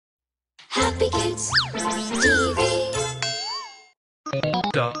Happy Kids TV.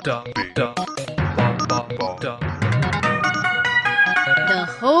 The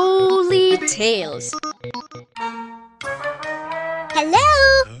Holy Tales. Hello,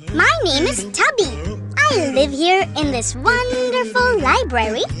 my name is Tubby. I live here in this wonderful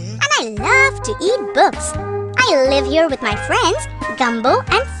library and I love to eat books. I live here with my friends Gumbo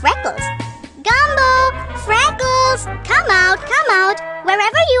and Freckles. Gumbo, Freckles, come out,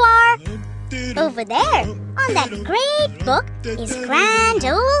 wherever you are. Over there, on that great book, is Grand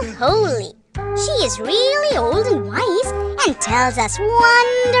Old Holy. She is really old and wise and tells us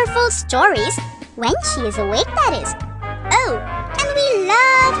wonderful stories when she is awake, that is. Oh, and we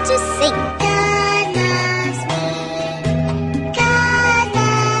love to sing. God loves me. God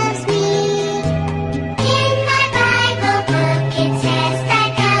loves me. In my Bible book it says that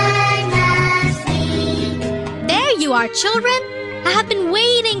God loves me. There you are, children. I have been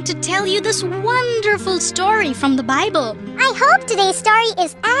waiting to tell you this wonderful story from the Bible. I hope today's story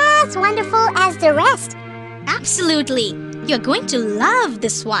is as wonderful as the rest. Absolutely. You're going to love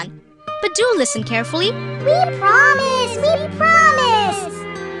this one. But do listen carefully. We promise! We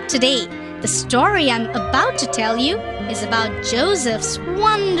promise! Today, the story I'm about to tell you is about Joseph's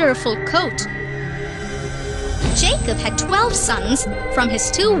wonderful coat. Jacob had 12 sons from his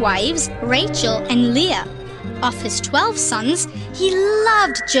 2 wives, Rachel and Leah. Of his 12 sons, he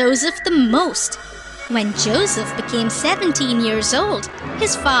loved Joseph the most. When Joseph became 17 years old,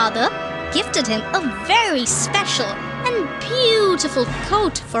 his father gifted him a very special and beautiful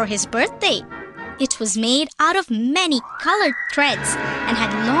coat for his birthday. It was made out of many colored threads and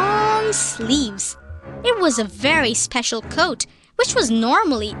had long sleeves. It was a very special coat, which was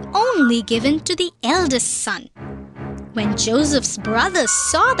normally only given to the eldest son. When Joseph's brothers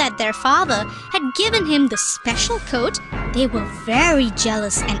saw that their father had given him the special coat, they were very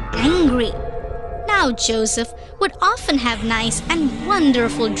jealous and angry. Now Joseph would often have nice and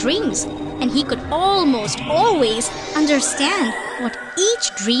wonderful dreams, and he could almost always understand what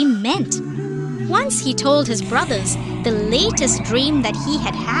each dream meant. Once he told his brothers the latest dream that he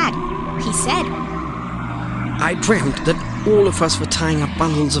had had. He said, I dreamt that all of us were tying up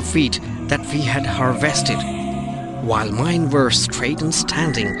bundles of wheat that we had harvested. While mine were straight and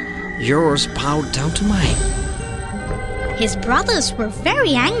standing, yours bowed down to mine. His brothers were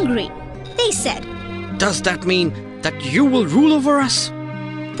very angry. They said, Does that mean that you will rule over us?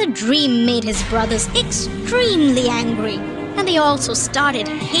 The dream made his brothers extremely angry, and they also started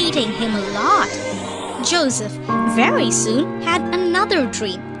hating him a lot. Joseph very soon had another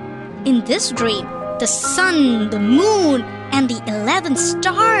dream. In this dream, the sun, the moon, and the 11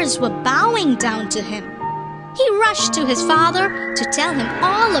 stars were bowing down to him. He rushed to his father to tell him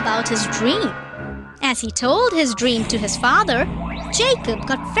all about his dream. As he told his dream to his father, Jacob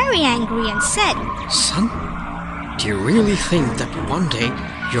got very angry and said, Son, do you really think that one day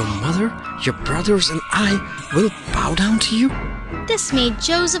your mother, your brothers, and I will bow down to you? This made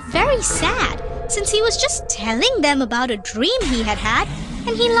Joseph very sad, since he was just telling them about a dream he had had,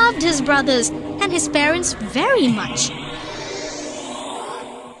 and he loved his brothers and his parents very much.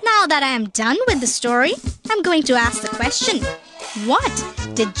 Now that I am done with the story, I'm going to ask the question. What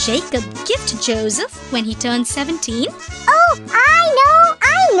did Jacob gift Joseph when he turned 17? Oh,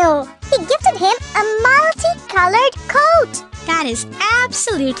 I know! He gifted him a multicolored coat. That is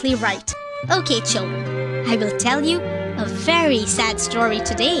absolutely right. Okay, children, I will tell you a very sad story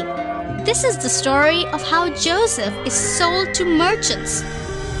today. This is the story of how Joseph is sold to merchants.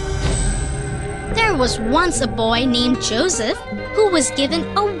 There was once a boy named Joseph who was given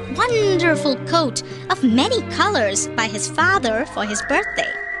a wonderful coat of many colors by his father for his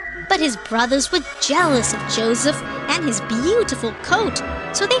birthday. But his brothers were jealous of Joseph and his beautiful coat,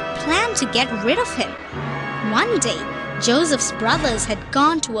 so they planned to get rid of him. One day, Joseph's brothers had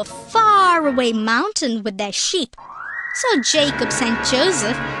gone to a faraway mountain with their sheep. So Jacob sent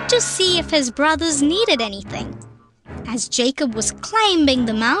Joseph to see if his brothers needed anything. As Jacob was climbing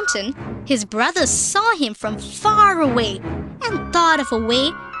the mountain, his brothers saw him from far away and thought of a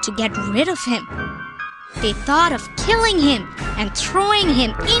way to get rid of him. They thought of killing him and throwing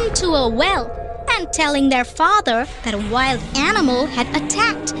him into a well and telling their father that a wild animal had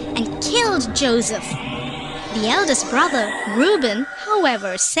attacked and killed Joseph. The eldest brother, Reuben,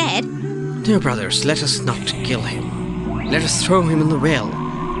 however, said, No, brothers, let us not kill him. Let us throw him in the well,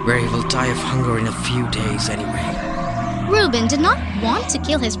 where he will die of hunger in a few days anyway. Reuben did not want to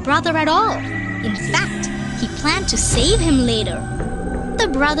kill his brother at all. In fact, he planned to save him later. The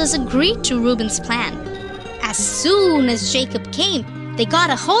brothers agreed to Reuben's plan. As soon as Jacob came, they got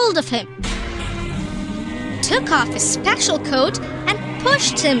a hold of him, took off his special coat, and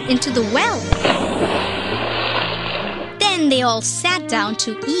pushed him into the well. Then they all sat down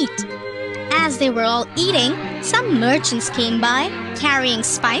to eat. As they were all eating, some merchants came by carrying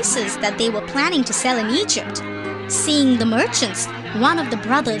spices that they were planning to sell in Egypt. Seeing the merchants, one of the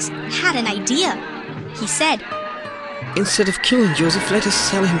brothers had an idea. He said, Instead of killing Joseph, let us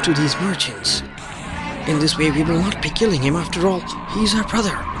sell him to these merchants. In this way, we will not be killing him. After all, he's our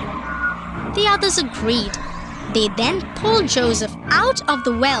brother. The others agreed. They then pulled Joseph out of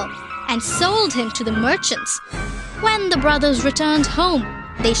the well and sold him to the merchants. When the brothers returned home,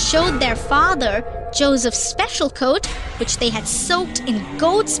 they showed their father Joseph's special coat, which they had soaked in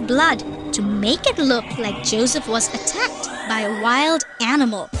goat's blood to make it look like Joseph was attacked by a wild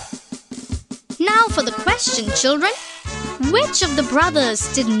animal. Now for the question, children. Which of the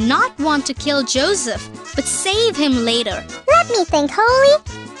brothers did not want to kill Joseph but save him later? Let me think, Holy.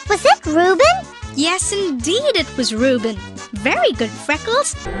 Was it Reuben? Yes, indeed it was Reuben. Very good,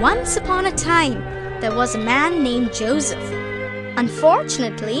 Freckles. Once upon a time, there was a man named Joseph.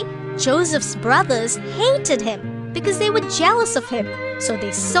 Unfortunately, Joseph's brothers hated him because they were jealous of him. So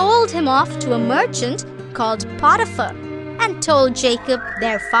they sold him off to a merchant called Potiphar and told Jacob,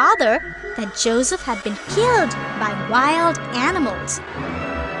 their father, that Joseph had been killed by wild animals.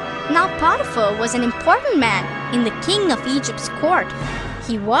 Now Potiphar was an important man in the king of Egypt's court.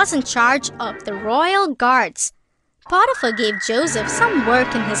 He was in charge of the royal guards. Potiphar gave Joseph some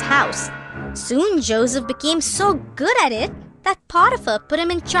work in his house. Soon Joseph became so good at it that Potiphar put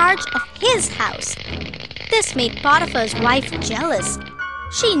him in charge of his house. This made Potiphar's wife jealous.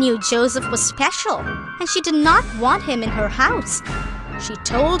 She knew Joseph was special and she did not want him in her house. She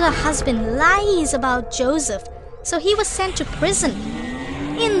told her husband lies about Joseph, so he was sent to prison.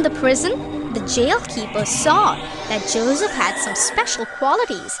 In the prison, the jailkeeper saw that Joseph had some special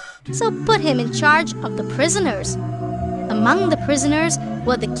qualities, so put him in charge of the prisoners. Among the prisoners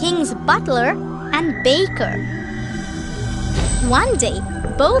were the king's butler and baker. One day,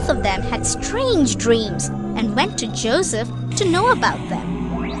 both of them had strange dreams and went to Joseph to know about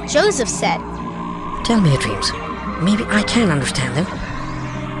them. Joseph said, Tell me your dreams. Maybe I can understand them.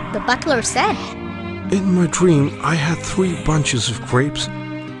 The butler said, In my dream, I had 3 bunches of grapes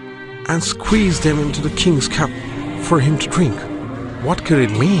and squeezed them into the king's cup for him to drink. What could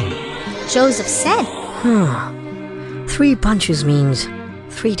it mean? Joseph said, 3 bunches means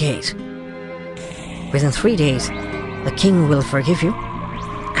 3 days. Within 3 days, the king will forgive you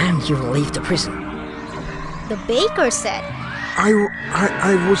and you will leave the prison. The baker said,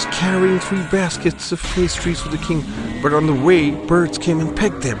 I was carrying 3 baskets of pastries for the king, but on the way, birds came and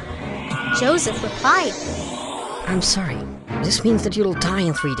pecked them. Joseph replied, I'm sorry. This means that you'll die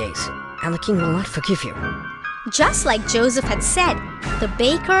in 3 days and the king will not forgive you. Just like Joseph had said, the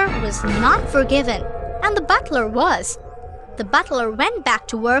baker was not forgiven and the butler was. The butler went back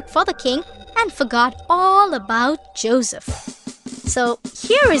to work for the king and forgot all about Joseph. So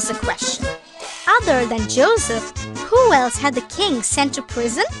here is a question. Other than Joseph, who else had the king sent to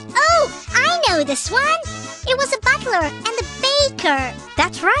prison? Oh, I know this one. It was a butler and the baker.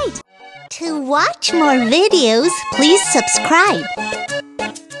 That's right. To watch more videos, please subscribe.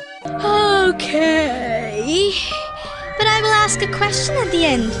 Okay. But I will ask a question at the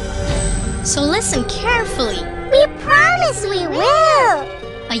end. So listen carefully. We promise we will.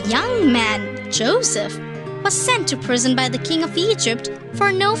 A young man, Joseph, was sent to prison by the king of Egypt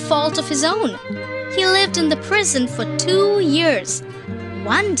for no fault of his own. He lived in the prison for 2 years.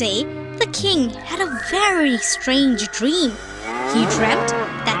 One day, the king had a very strange dream. He dreamt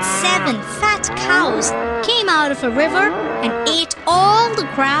that 7 fat cows came out of a river and ate all the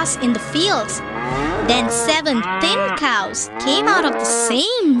grass in the fields. Then 7 thin cows came out of the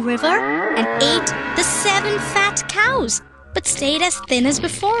same river and ate the 7 fat cows, but stayed as thin as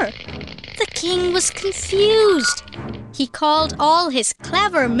before. The king was confused. He called all his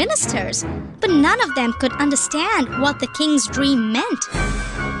clever ministers, but none of them could understand what the king's dream meant.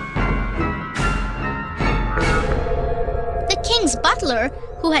 The king's butler,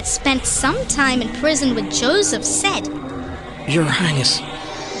 who had spent some time in prison with Joseph, said, Your Highness,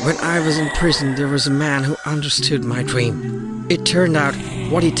 when I was in prison, there was a man who understood my dream. It turned out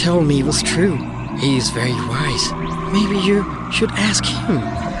what he told me was true. He is very wise. Maybe you should ask him.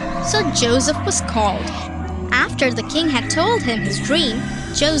 So Joseph was called. After the king had told him his dream,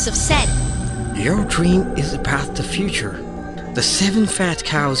 Joseph said, Your dream is about the future. The 7 fat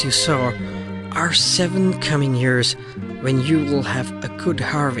cows you saw are 7 coming years when you will have a good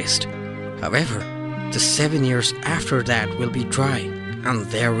harvest. However, the 7 years after that will be dry and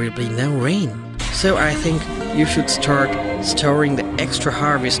there will be no rain. So I think you should start storing the extra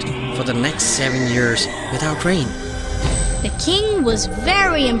harvest for the next 7 years without rain. The king was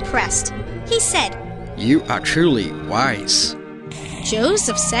very impressed. He said, "You are truly wise."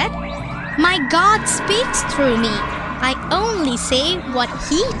 Joseph said, "My God speaks through me. I only say what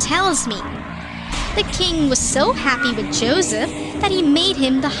he tells me." The king was so happy with Joseph that he made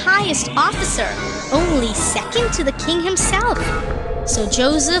him the highest officer, only second to the king himself. So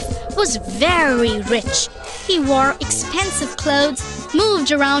Joseph was very rich. He wore expensive clothes,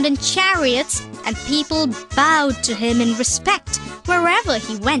 moved around in chariots, and people bowed to him in respect wherever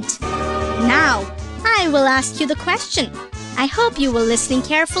he went. Now, I will ask you the question. I hope you were listening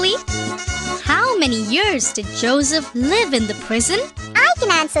carefully. How many years did Joseph live in the prison? I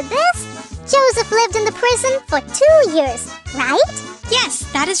can answer this. Joseph lived in the prison for 2 years, right? Yes,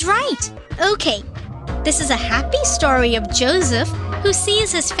 that is right. Okay, this is a happy story of Joseph who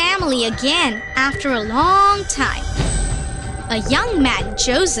sees his family again after a long time. A young man,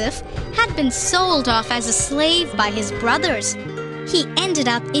 Joseph, had been sold off as a slave by his brothers. He ended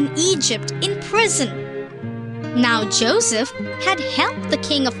up in Egypt in prison. Now Joseph had helped the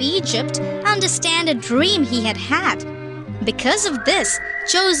king of Egypt understand a dream he had had. Because of this,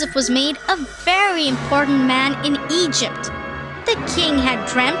 Joseph was made a very important man in Egypt. The king had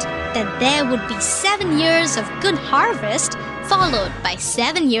dreamt that there would be 7 years of good harvest, followed by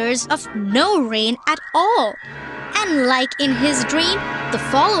 7 years of no rain at all. And like in his dream, the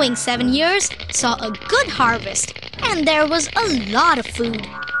following 7 years saw a good harvest, and there was a lot of food.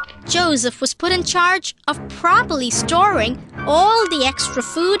 Joseph was put in charge of properly storing all the extra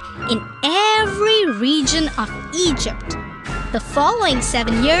food in every region of Egypt. The following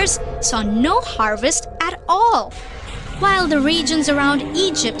 7 years saw no harvest at all. While the regions around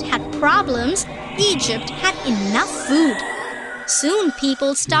Egypt had problems, Egypt had enough food. Soon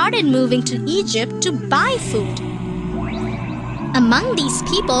people started moving to Egypt to buy food. Among these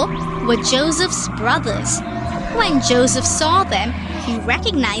people were Joseph's brothers. When Joseph saw them, he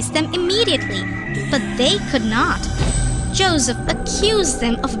recognized them immediately, but they could not. Joseph accused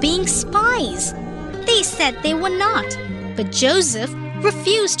them of being spies. They said they were not, but Joseph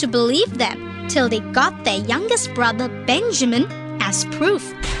refused to believe them till they got their youngest brother Benjamin as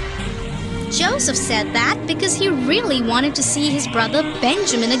proof. Joseph said that because he really wanted to see his brother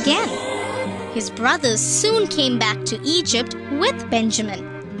Benjamin again. His brothers soon came back to Egypt with Benjamin.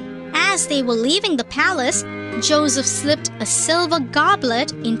 As they were leaving the palace, Joseph slipped a silver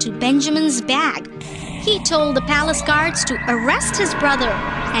goblet into Benjamin's bag. He told the palace guards to arrest his brother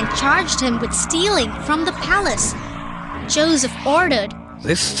and charged him with stealing from the palace. Joseph ordered,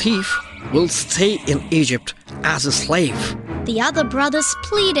 "This thief will stay in Egypt as a slave." The other brothers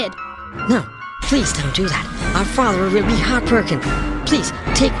pleaded, No, please don't do that. Our father will be heartbroken. Please,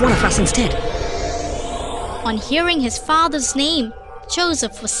 take one of us instead. On hearing his father's name,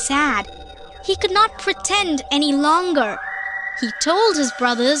 Joseph was sad. He could not pretend any longer. He told his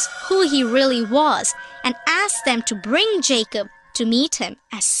brothers who he really was and asked them to bring Jacob to meet him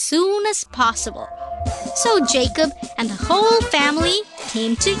as soon as possible. So Jacob and the whole family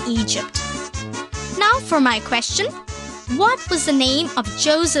came to Egypt. Now for my question. What was the name of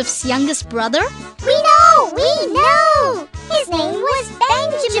Joseph's youngest brother? We know! His name was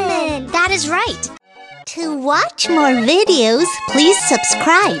Benjamin. That is right. To watch more videos, please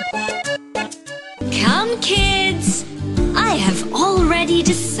subscribe. Come, kids! I have already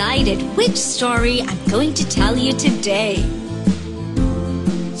decided which story I'm going to tell you today.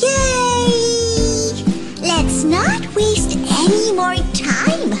 Yay! Let's not waste any more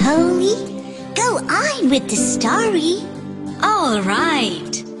time, Holy. Go on with the story. All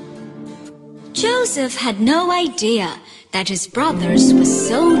right. Joseph had no idea that his brothers were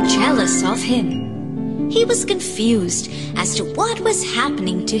so jealous of him. He was confused as to what was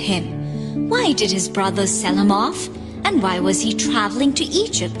happening to him. Why did his brothers sell him off? And why was he traveling to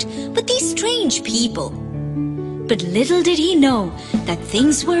Egypt with these strange people? But little did he know that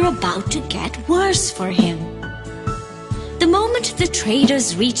things were about to get worse for him. The moment the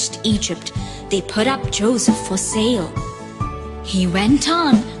traders reached Egypt, they put up Joseph for sale. He went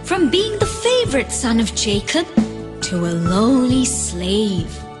on from being the favorite son of Jacob to a lowly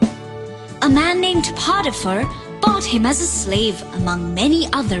slave. A man named Potiphar bought him as a slave among many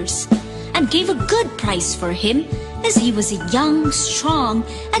others and gave a good price for him as he was a young, strong,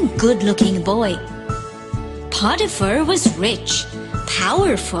 and good-looking boy. Potiphar was rich,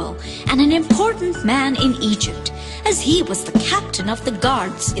 powerful, and an important man in Egypt as he was the captain of the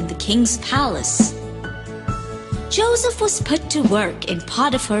guards in the king's palace. Joseph was put to work in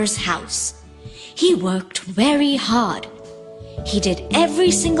Potiphar's house. He worked very hard. He did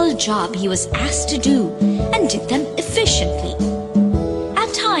every single job he was asked to do and did them efficiently.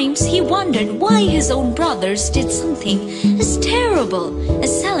 At times, times he wondered why his own brothers did something as terrible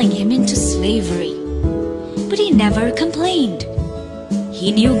as selling him into slavery. But he never complained.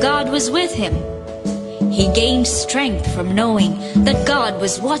 He knew God was with him. He gained strength from knowing that God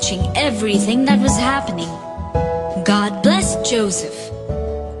was watching everything that was happening. God blessed Joseph.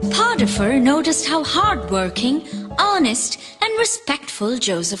 Potiphar noticed how hardworking, honest, and respectful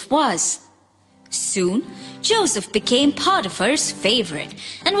Joseph was. Soon, Joseph became Potiphar's favorite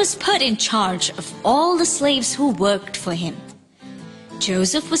and was put in charge of all the slaves who worked for him.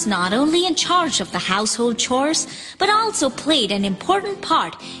 Joseph was not only in charge of the household chores, but also played an important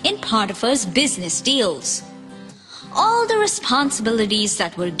part in Potiphar's business deals. All the responsibilities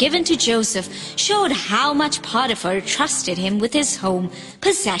that were given to Joseph showed how much Potiphar trusted him with his home,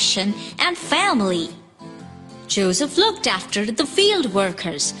 possession, and family. Joseph looked after the field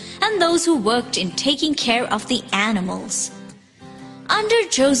workers and those who worked in taking care of the animals. Under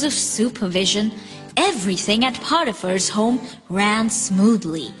Joseph's supervision, everything at Potiphar's home ran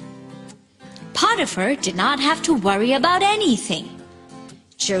smoothly. Potiphar did not have to worry about anything.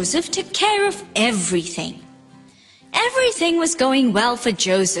 Joseph took care of everything. Everything was going well for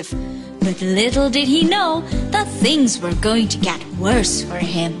Joseph, but little did he know that things were going to get worse for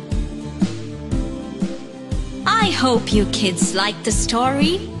him. I hope you kids liked the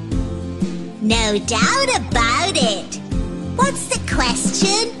story. No doubt about it. What's the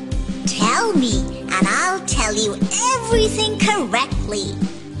question? Tell me, and I'll tell you everything correctly.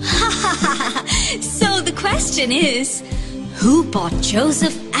 So the question is, who bought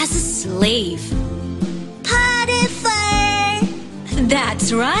Joseph as a slave? Potiphar!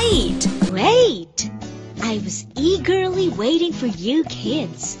 That's right. Great! I was eagerly waiting for you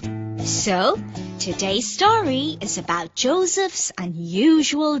kids. So, today's story is about Joseph's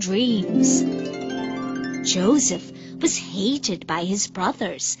unusual dreams. Joseph was hated by his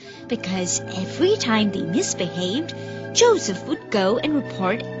brothers because every time they misbehaved, Joseph would go and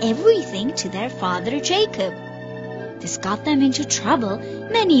report everything to their father Jacob. This got them into trouble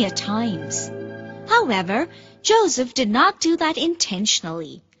many a times. However, Joseph did not do that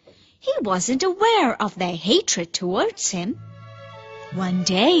intentionally. He wasn't aware of their hatred towards him. One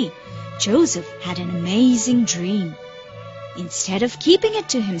day, Joseph had an amazing dream. Instead of keeping it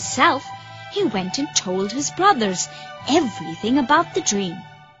to himself, he went and told his brothers everything about the dream.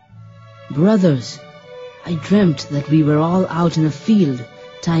 Brothers, I dreamt that we were all out in a field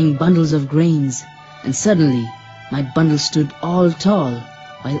tying bundles of grains, and suddenly my bundle stood all tall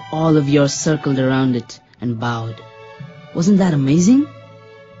while all of yours circled around it and bowed. Wasn't that amazing?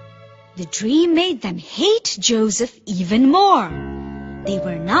 The dream made them hate Joseph even more. They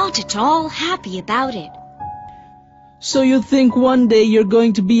were not at all happy about it. So you think one day you're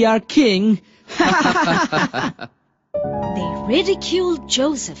going to be our king? They ridiculed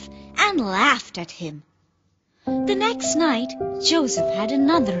Joseph and laughed at him. The next night, Joseph had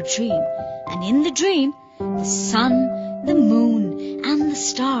another dream, and in the dream, the sun, the moon, and the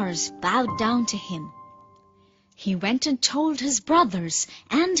stars bowed down to him. He went and told his brothers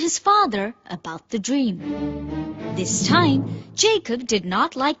and his father about the dream. This time, Jacob did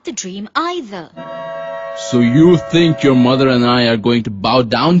not like the dream either. So you think your mother and I are going to bow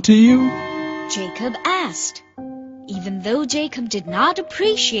down to you? Jacob asked. Even though Jacob did not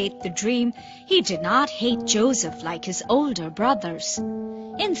appreciate the dream, he did not hate Joseph like his older brothers.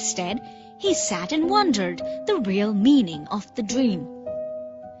 Instead, he sat and wondered the real meaning of the dream.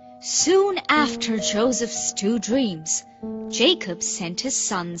 Soon after Joseph's 2 dreams, Jacob sent his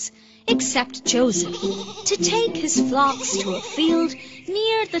sons, except Joseph, to take his flocks to a field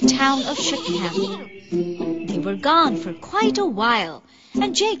near the town of Shechem. They were gone for quite a while,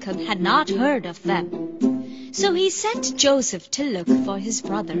 and Jacob had not heard of them. So he sent Joseph to look for his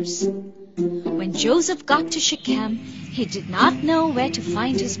brothers. When Joseph got to Shechem, he did not know where to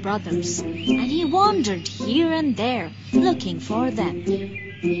find his brothers, and he wandered here and there looking for them.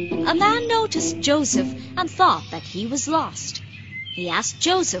 A man noticed Joseph and thought that he was lost. He asked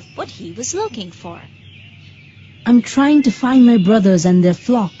Joseph what he was looking for. I'm trying to find my brothers and their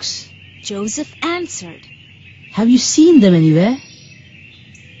flocks. Joseph answered. Have you seen them anywhere?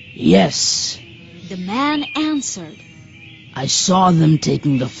 Yes. The man answered. I saw them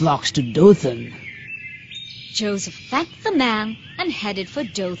taking the flocks to Dothan. Joseph thanked the man and headed for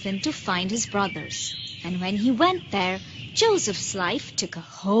Dothan to find his brothers. And when he went there, Joseph's life took a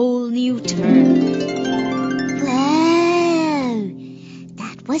whole new turn. Whoa!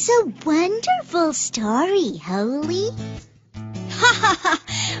 That was a wonderful story, Holy.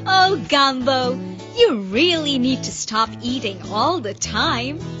 Oh, Gumbo, you really need to stop eating all the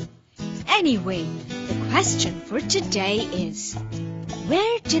time. Anyway, the question for today is,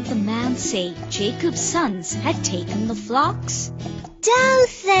 Where did the man say Jacob's sons had taken the flocks?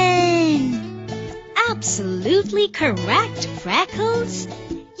 Dothan! Absolutely correct, Freckles.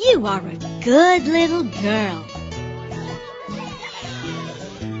 You are a good little girl.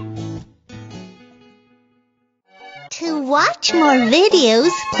 To watch more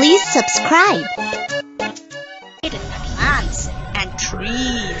videos, please subscribe. Plants and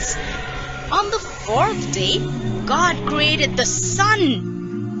trees. On the fourth day, God created the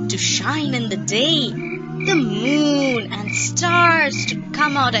sun to shine in the day, the moon and stars to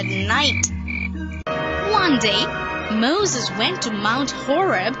come out at night. One day, Moses went to Mount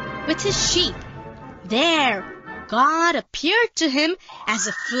Horeb with his sheep. There, God appeared to him as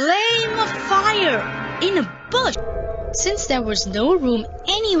a flame of fire in a bush. Since there was no room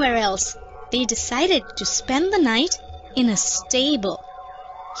anywhere else, they decided to spend the night in a stable.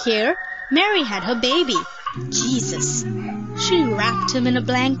 Here, Mary had her baby, Jesus. She wrapped him in a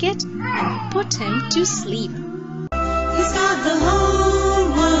blanket and put him to sleep. He's got the